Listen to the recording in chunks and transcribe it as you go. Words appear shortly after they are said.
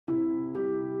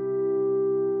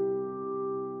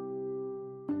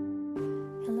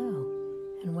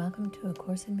welcome to A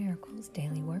Course in Miracles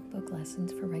Daily Workbook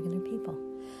Lessons for Regular People.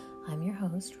 I'm your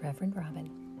host, Reverend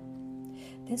Robin.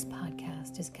 This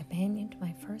podcast is a companion to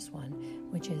my first one,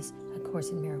 which is A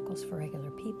Course in Miracles for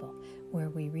Regular People, where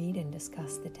we read and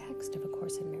discuss the text of A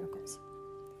Course in Miracles.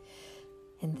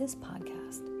 In this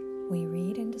podcast, we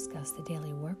read and discuss the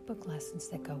daily workbook lessons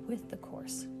that go with the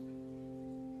Course.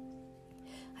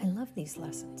 I love these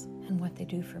lessons and what they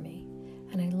do for me,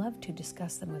 and I love to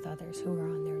discuss them with others who are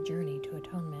on their journey to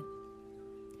atonement.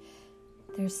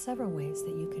 There's several ways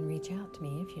that you can reach out to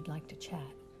me if you'd like to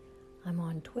chat. I'm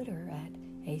on Twitter at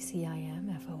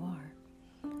ACIMFOR.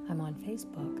 I'm on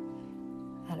Facebook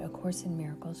at A Course in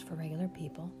Miracles for Regular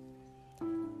People.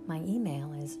 My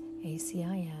email is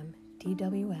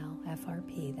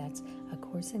ACIMDWLFRP. That's A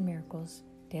Course in Miracles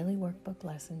Daily Workbook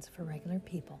Lessons for Regular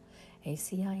People.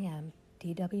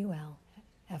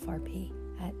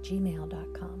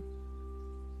 ACIMDWLFRP@gmail.com.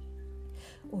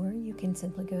 Or you can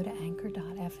simply go to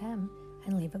anchor.fm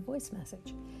and leave a voice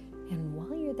message. And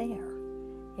while you're there,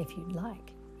 if you'd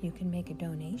like, you can make a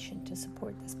donation to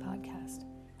support this podcast,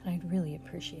 and I'd really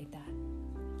appreciate that.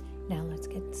 Now let's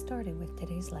get started with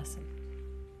today's lesson.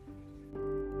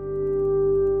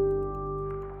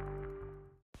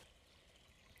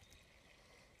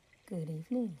 Good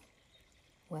evening.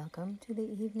 Welcome to the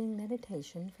evening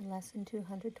meditation for lesson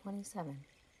 227.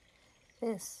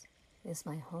 This is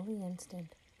my holy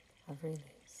instant of release.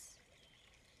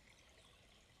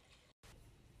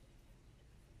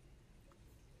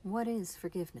 What is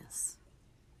forgiveness?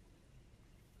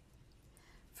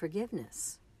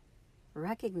 Forgiveness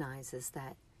recognizes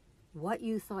that what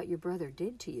you thought your brother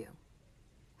did to you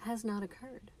has not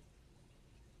occurred.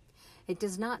 It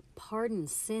does not pardon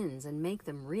sins and make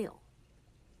them real.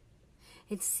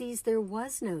 It sees there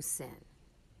was no sin.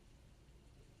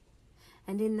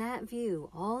 And in that view,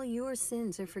 all your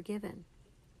sins are forgiven.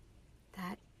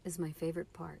 That is my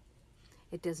favorite part.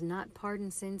 It does not pardon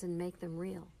sins and make them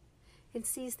real. It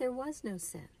sees there was no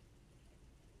sin.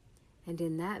 And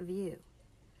in that view,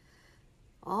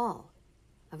 all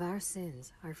of our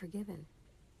sins are forgiven.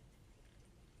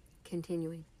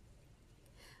 Continuing.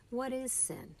 What is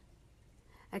sin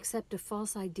except a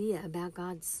false idea about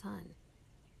God's Son?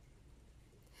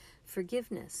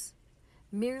 Forgiveness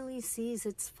merely sees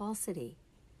its falsity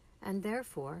and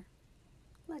therefore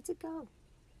lets it go.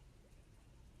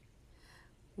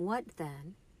 What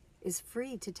then is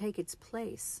free to take its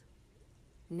place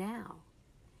now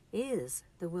is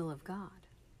the will of God.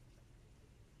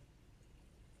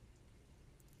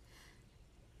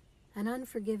 An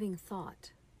unforgiving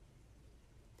thought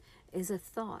is a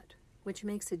thought which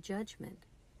makes a judgment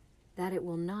that it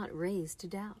will not raise to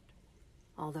doubt,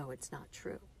 although it's not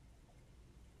true.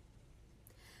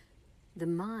 The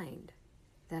mind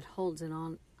that holds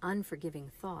an unforgiving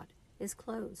thought is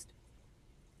closed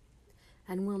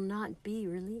and will not be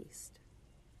released.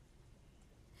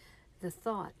 The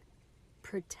thought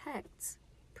protects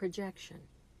projection.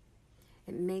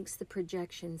 It makes the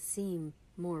projection seem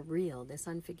more real. This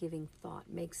unforgiving thought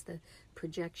makes the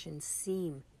projection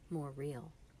seem more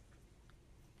real.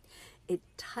 It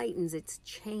tightens its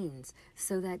chains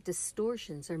so that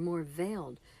distortions are more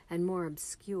veiled and more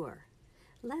obscure,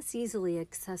 less easily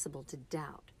accessible to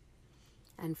doubt,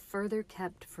 and further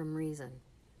kept from reason.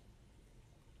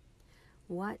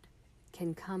 What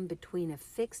can come between a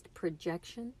fixed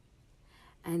projection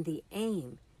and the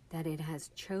aim that it has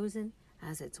chosen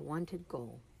as its wanted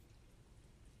goal?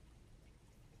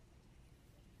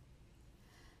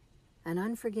 An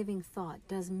unforgiving thought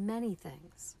does many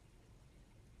things.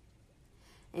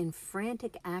 In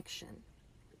frantic action,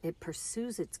 it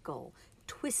pursues its goal,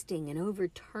 twisting and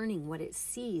overturning what it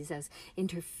sees as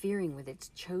interfering with its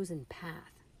chosen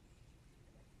path.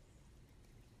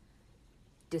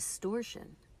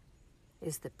 Distortion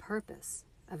is the purpose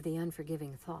of the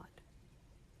unforgiving thought,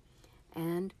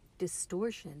 and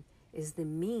distortion is the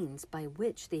means by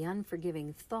which the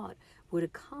unforgiving thought would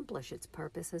accomplish its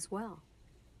purpose as well.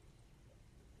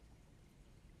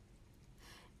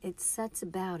 It sets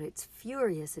about its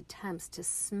furious attempts to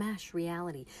smash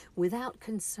reality without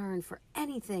concern for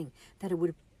anything that it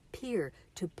would appear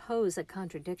to pose a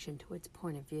contradiction to its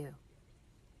point of view.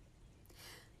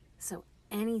 So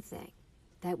anything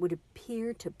that would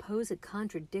appear to pose a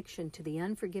contradiction to the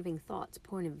unforgiving thought's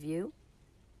point of view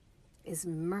is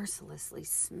mercilessly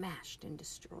smashed and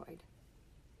destroyed.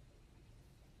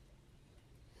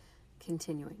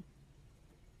 Continuing.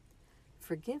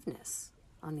 Forgiveness,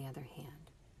 on the other hand,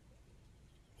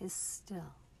 is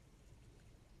still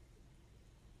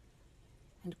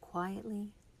and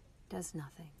quietly does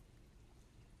nothing.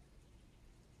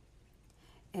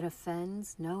 It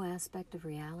offends no aspect of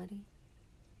reality.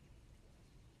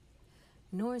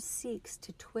 nor seeks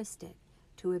to twist it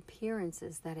to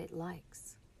appearances that it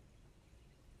likes.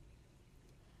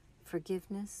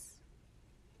 Forgiveness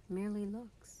merely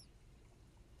looks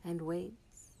and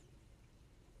waits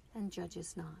and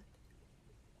judges not.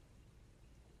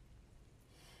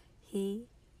 He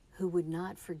who would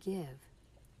not forgive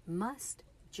must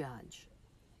judge,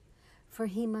 for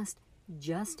he must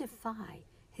justify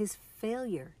his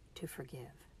failure to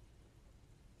forgive.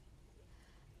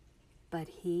 But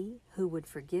he who would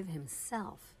forgive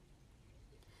himself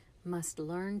must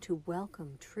learn to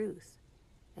welcome truth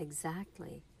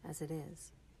exactly as it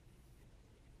is.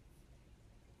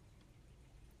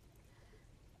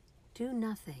 Do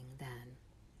nothing, then,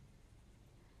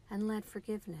 and let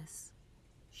forgiveness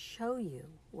show you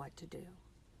what to do.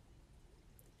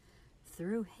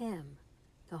 Through him,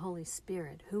 the Holy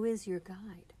Spirit, who is your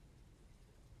guide,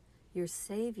 your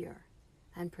Savior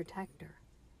and protector,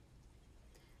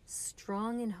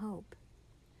 strong in hope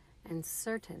and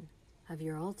certain of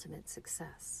your ultimate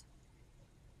success.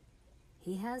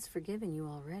 He has forgiven you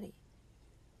already.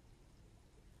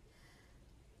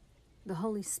 The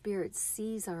Holy Spirit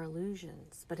sees our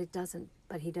illusions, but he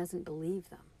doesn't believe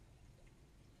them.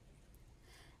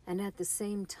 And at the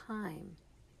same time,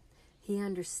 he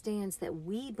understands that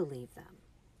we believe them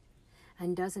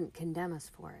and doesn't condemn us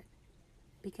for it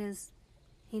because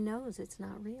he knows it's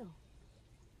not real.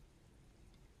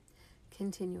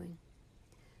 Continuing,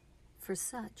 for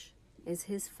such is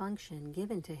his function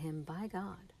given to him by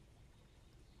God.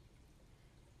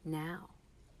 Now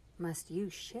must you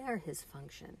share his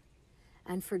function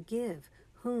and forgive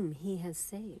whom he has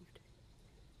saved.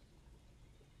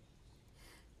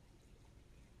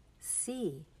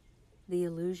 See the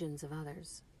illusions of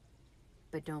others,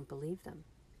 but don't believe them.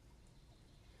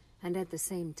 And at the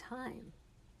same time,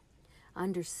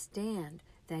 understand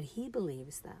that he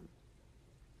believes them,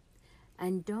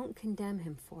 and don't condemn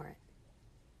him for it,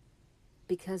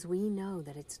 because we know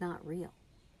that it's not real.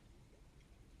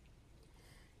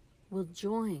 We'll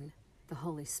join the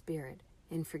Holy Spirit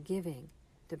in forgiving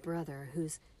the brother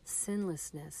whose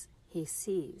sinlessness he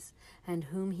sees and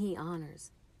whom he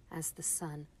honors as the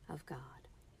Son of God.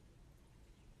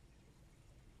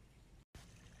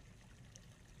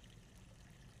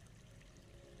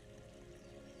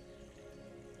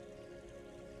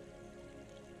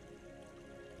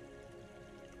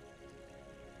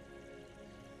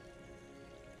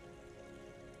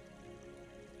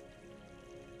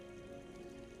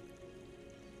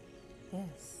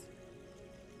 This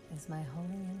is my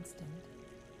holy instant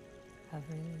of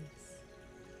release.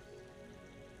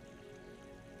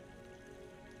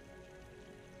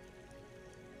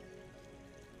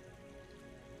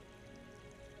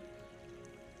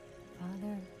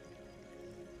 Father,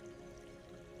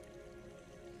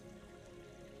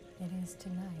 it is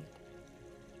tonight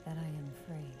that I am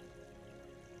free.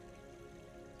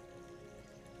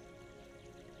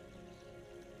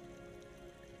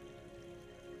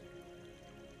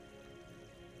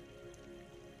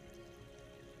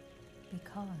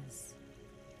 Because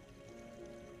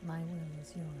my will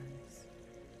is yours.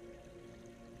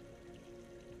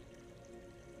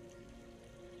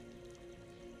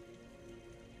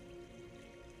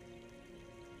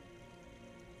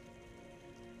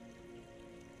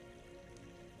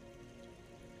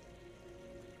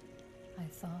 I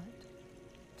thought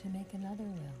to make another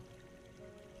will.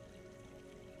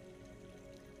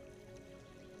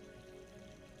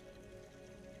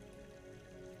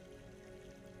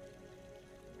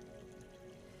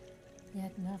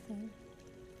 Yet nothing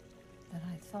that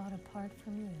I thought apart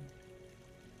from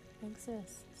you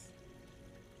exists.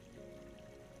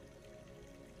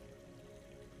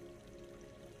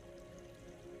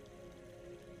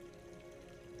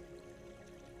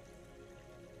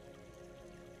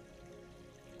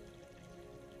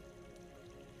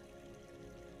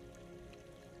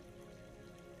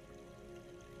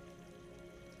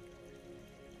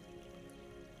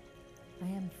 I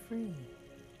am free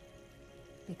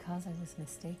because I was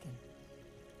mistaken.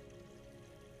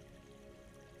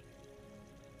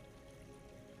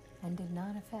 And did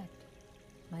not affect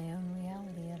my own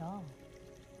reality at all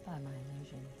by my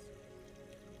illusions.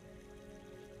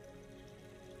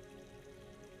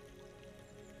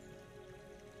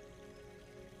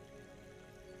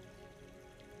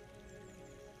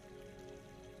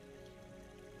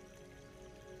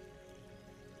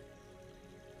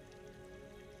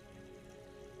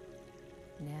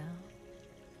 Now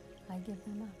I give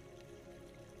them up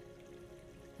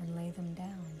and lay them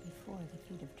down before the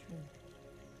feet of truth.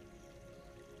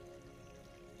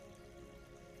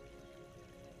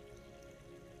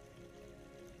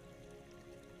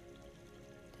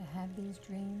 To have these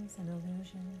dreams and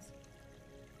illusions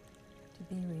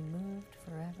be removed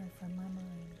forever from my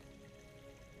mind.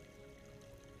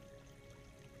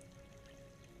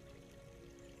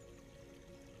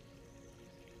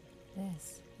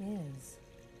 This is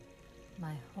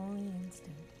my holy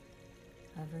instant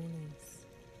of release.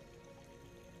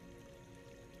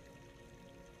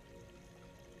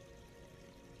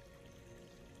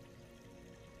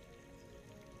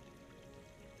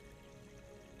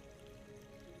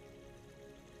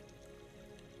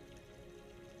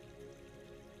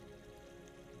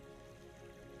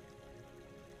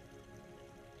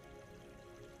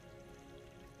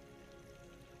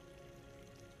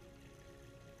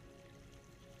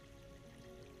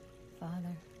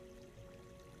 Father,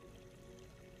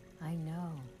 I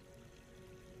know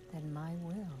that my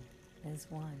will is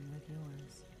one with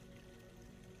yours.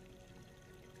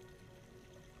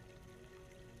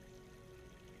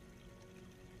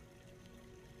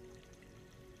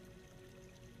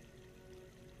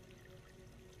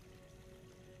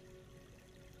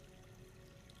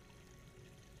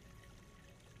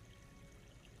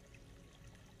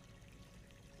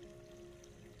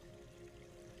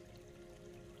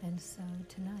 And so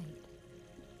tonight,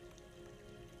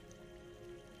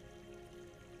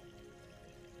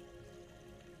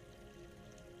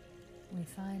 we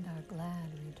find our glad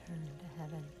return to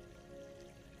heaven.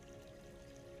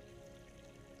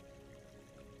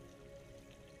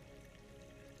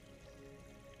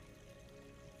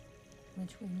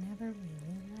 Which we never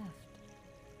really left.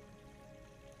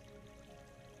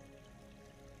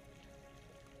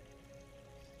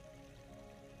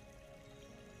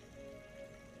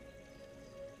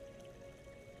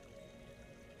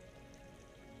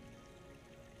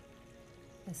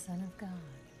 The Son of God,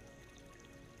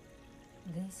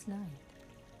 this night,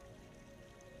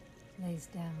 lays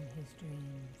down his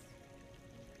dreams.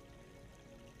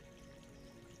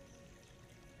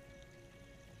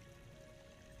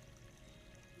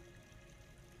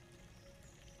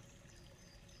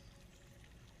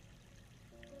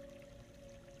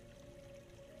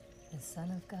 The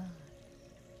Son of God,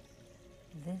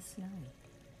 this night,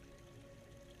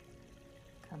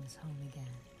 comes home again.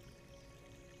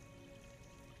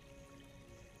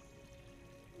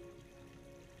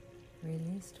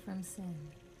 Released from sin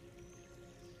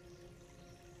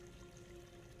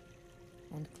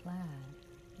and clad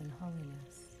in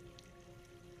holiness.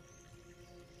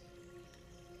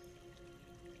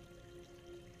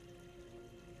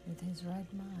 With his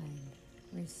right mind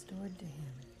restored to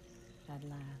him at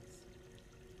last.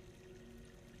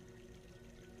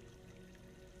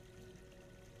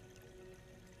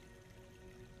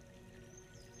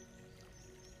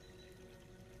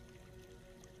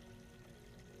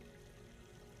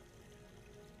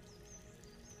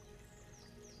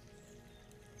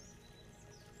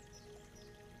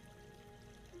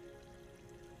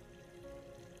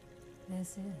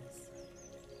 This is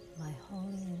my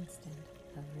holy instant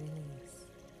of release.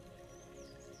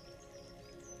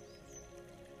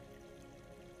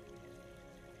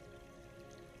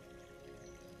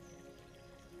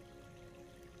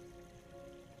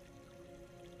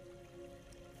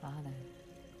 Father,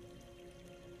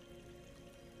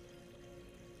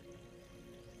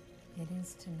 it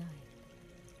is tonight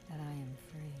that I am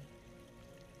free,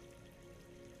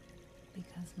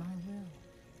 because my will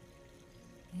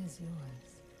is yours.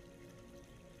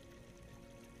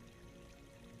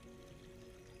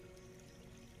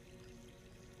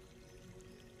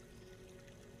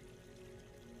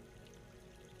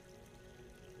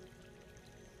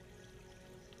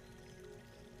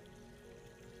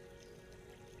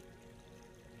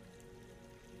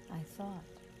 I thought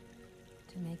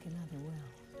to make another will.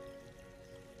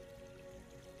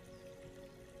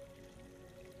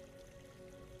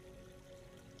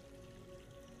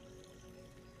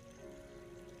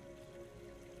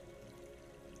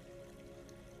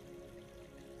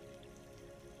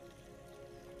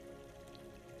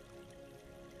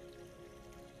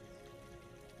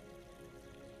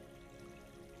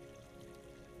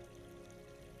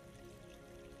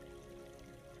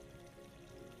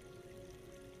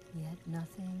 Yet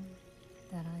nothing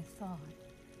that I thought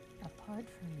apart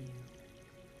from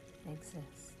you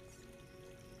exists.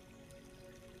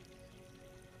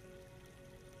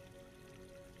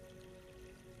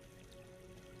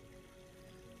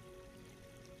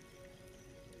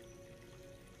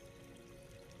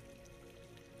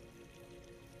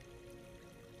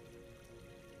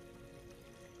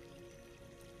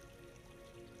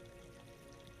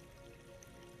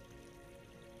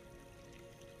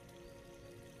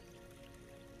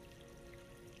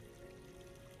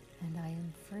 And I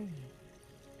am free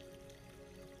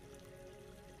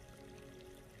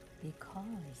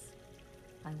because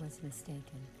I was mistaken,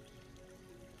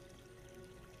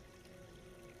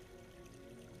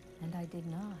 and I did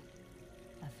not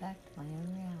affect my own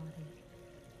reality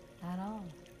at all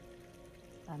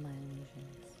by my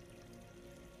illusions.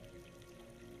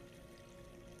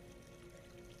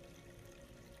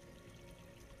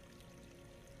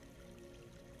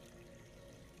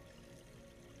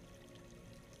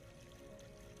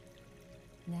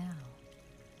 Now,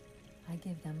 I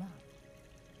give them up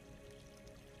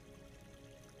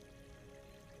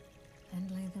and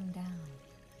lay them down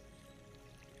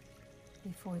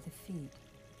before the feet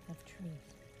of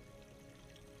truth,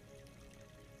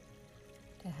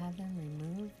 to have them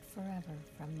removed forever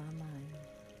from my mind.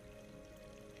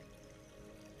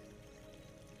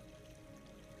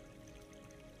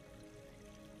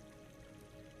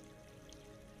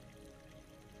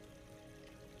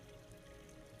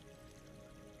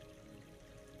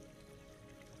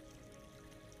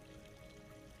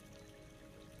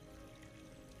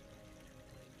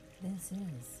 This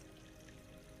is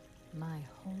my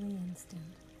holy instant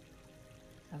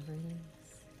of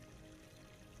release.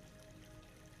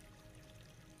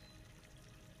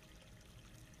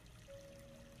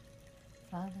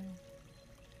 Father,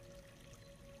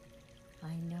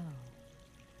 I know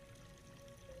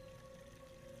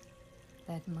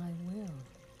that my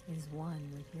will is one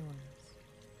with yours.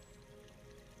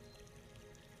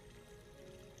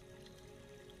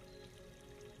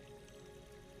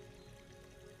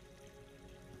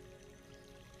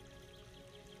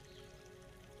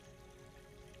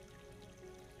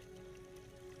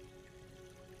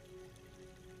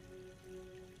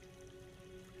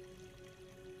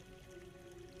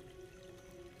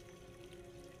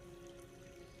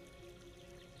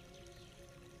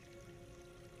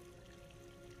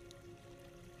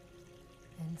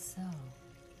 And so,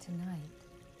 tonight,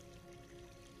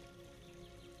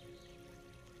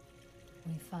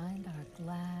 we find our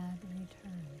glad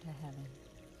return to heaven,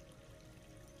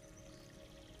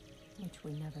 which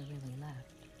we never really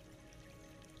left.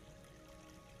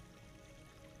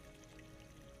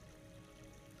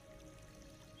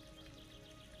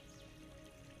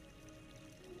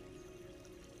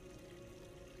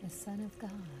 The Son of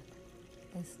God,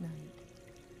 this night,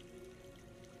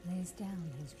 lays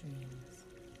down his dreams.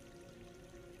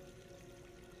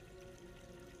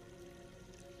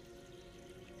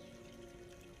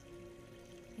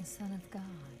 The Son of God,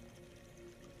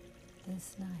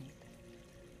 this night,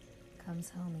 comes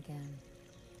home again.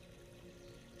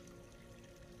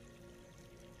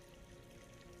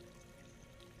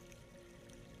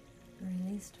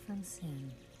 Released from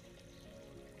sin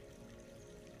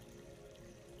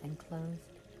and clothed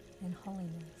in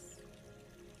holiness.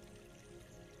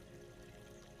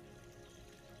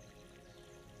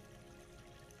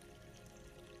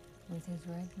 With his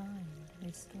right mind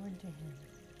restored to him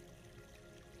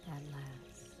at last.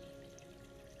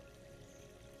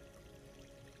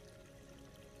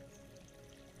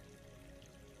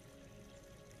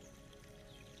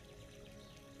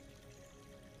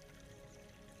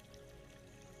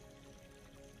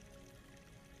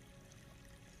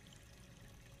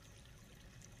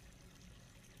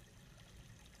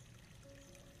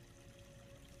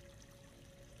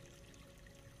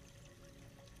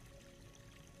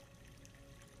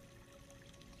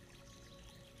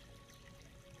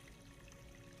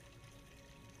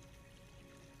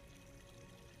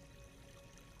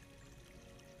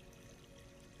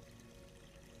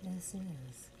 This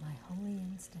is my holy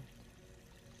instant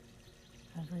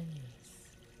of release.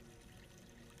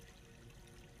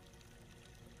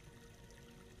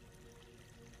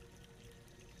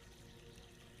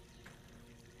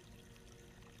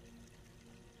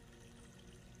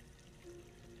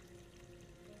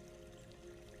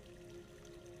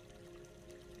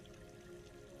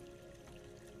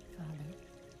 Father,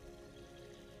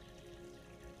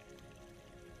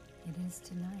 it is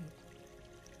tonight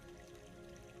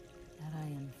that I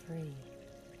am free.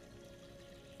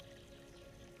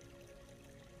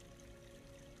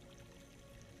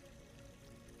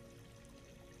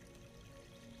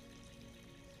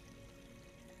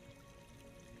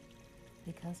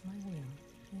 Because my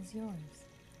will is yours.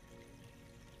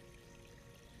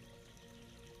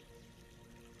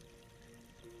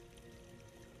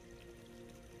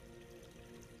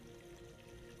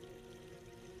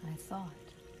 I thought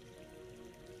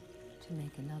to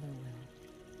make another will.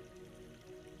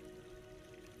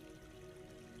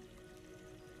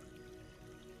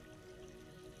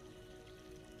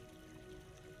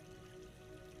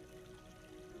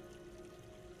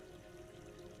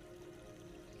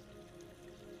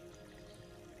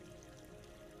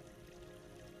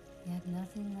 Yet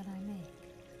nothing that I make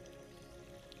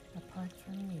apart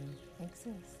from you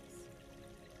exists.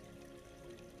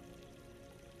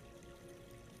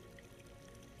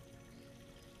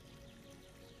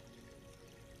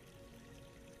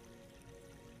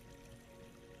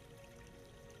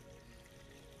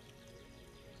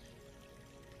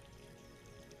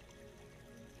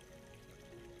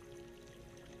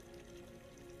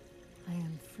 I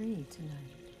am free tonight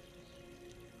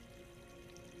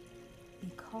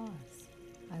because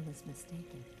I was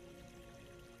mistaken.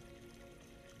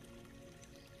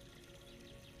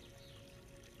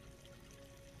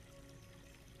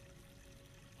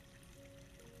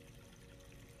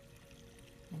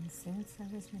 And since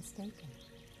I was mistaken,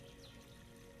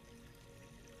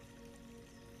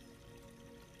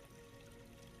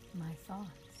 my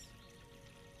thoughts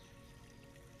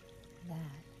that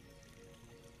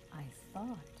I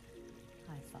thought,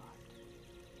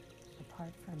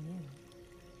 apart from you,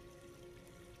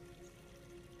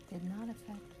 did not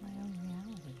affect my own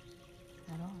reality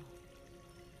at all.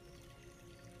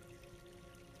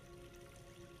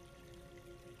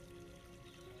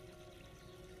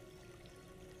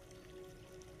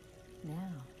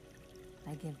 Now,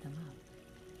 I give them up.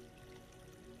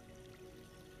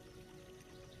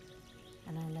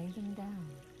 And I lay them down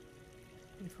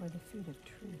before the feet of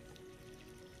truth.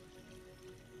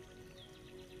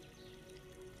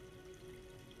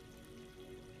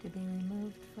 To be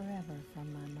removed forever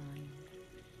from my mind.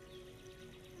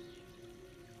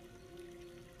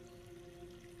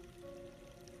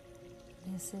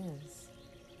 This is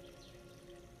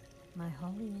my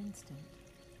holy instant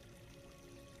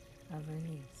of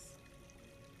release.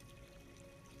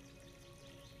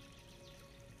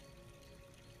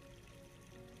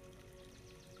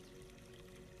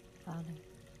 Father,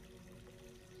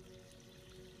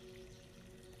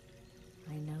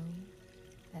 I know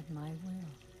that my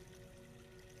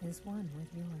will is one with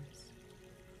yours.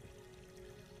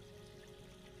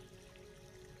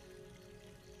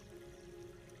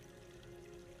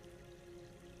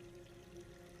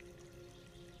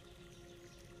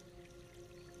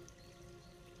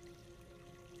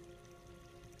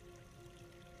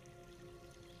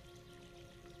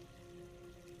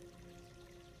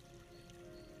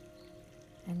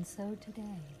 And so today,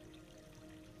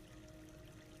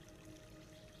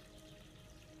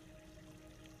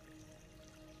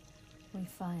 we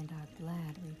find our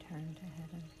glad return to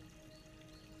heaven.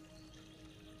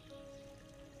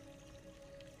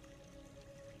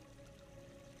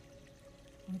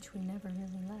 Which we never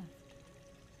really left.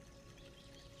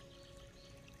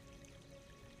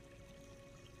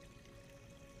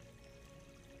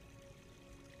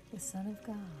 The Son of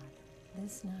God,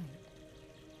 this night,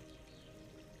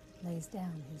 lays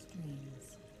down his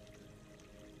dreams.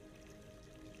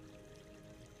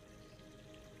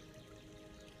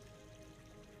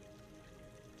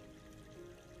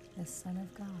 The Son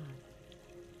of God,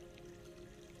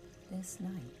 this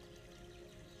night,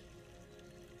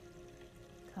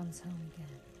 comes home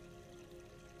again,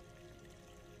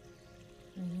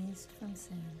 released from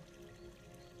sin,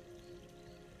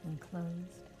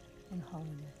 enclosed in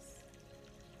holiness,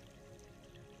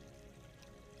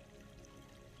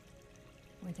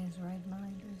 with his right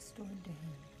mind restored to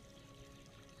him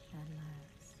at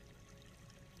last.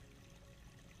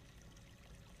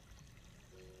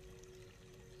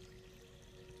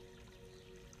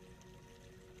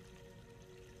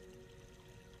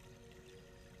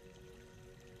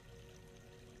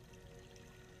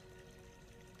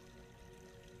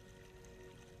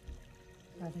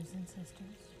 Brothers and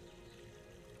sisters,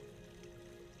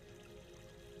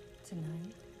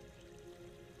 tonight,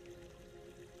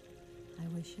 I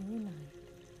wish you a night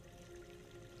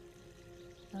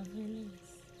of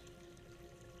release.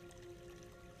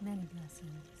 Many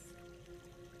blessings.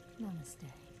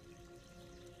 Namaste.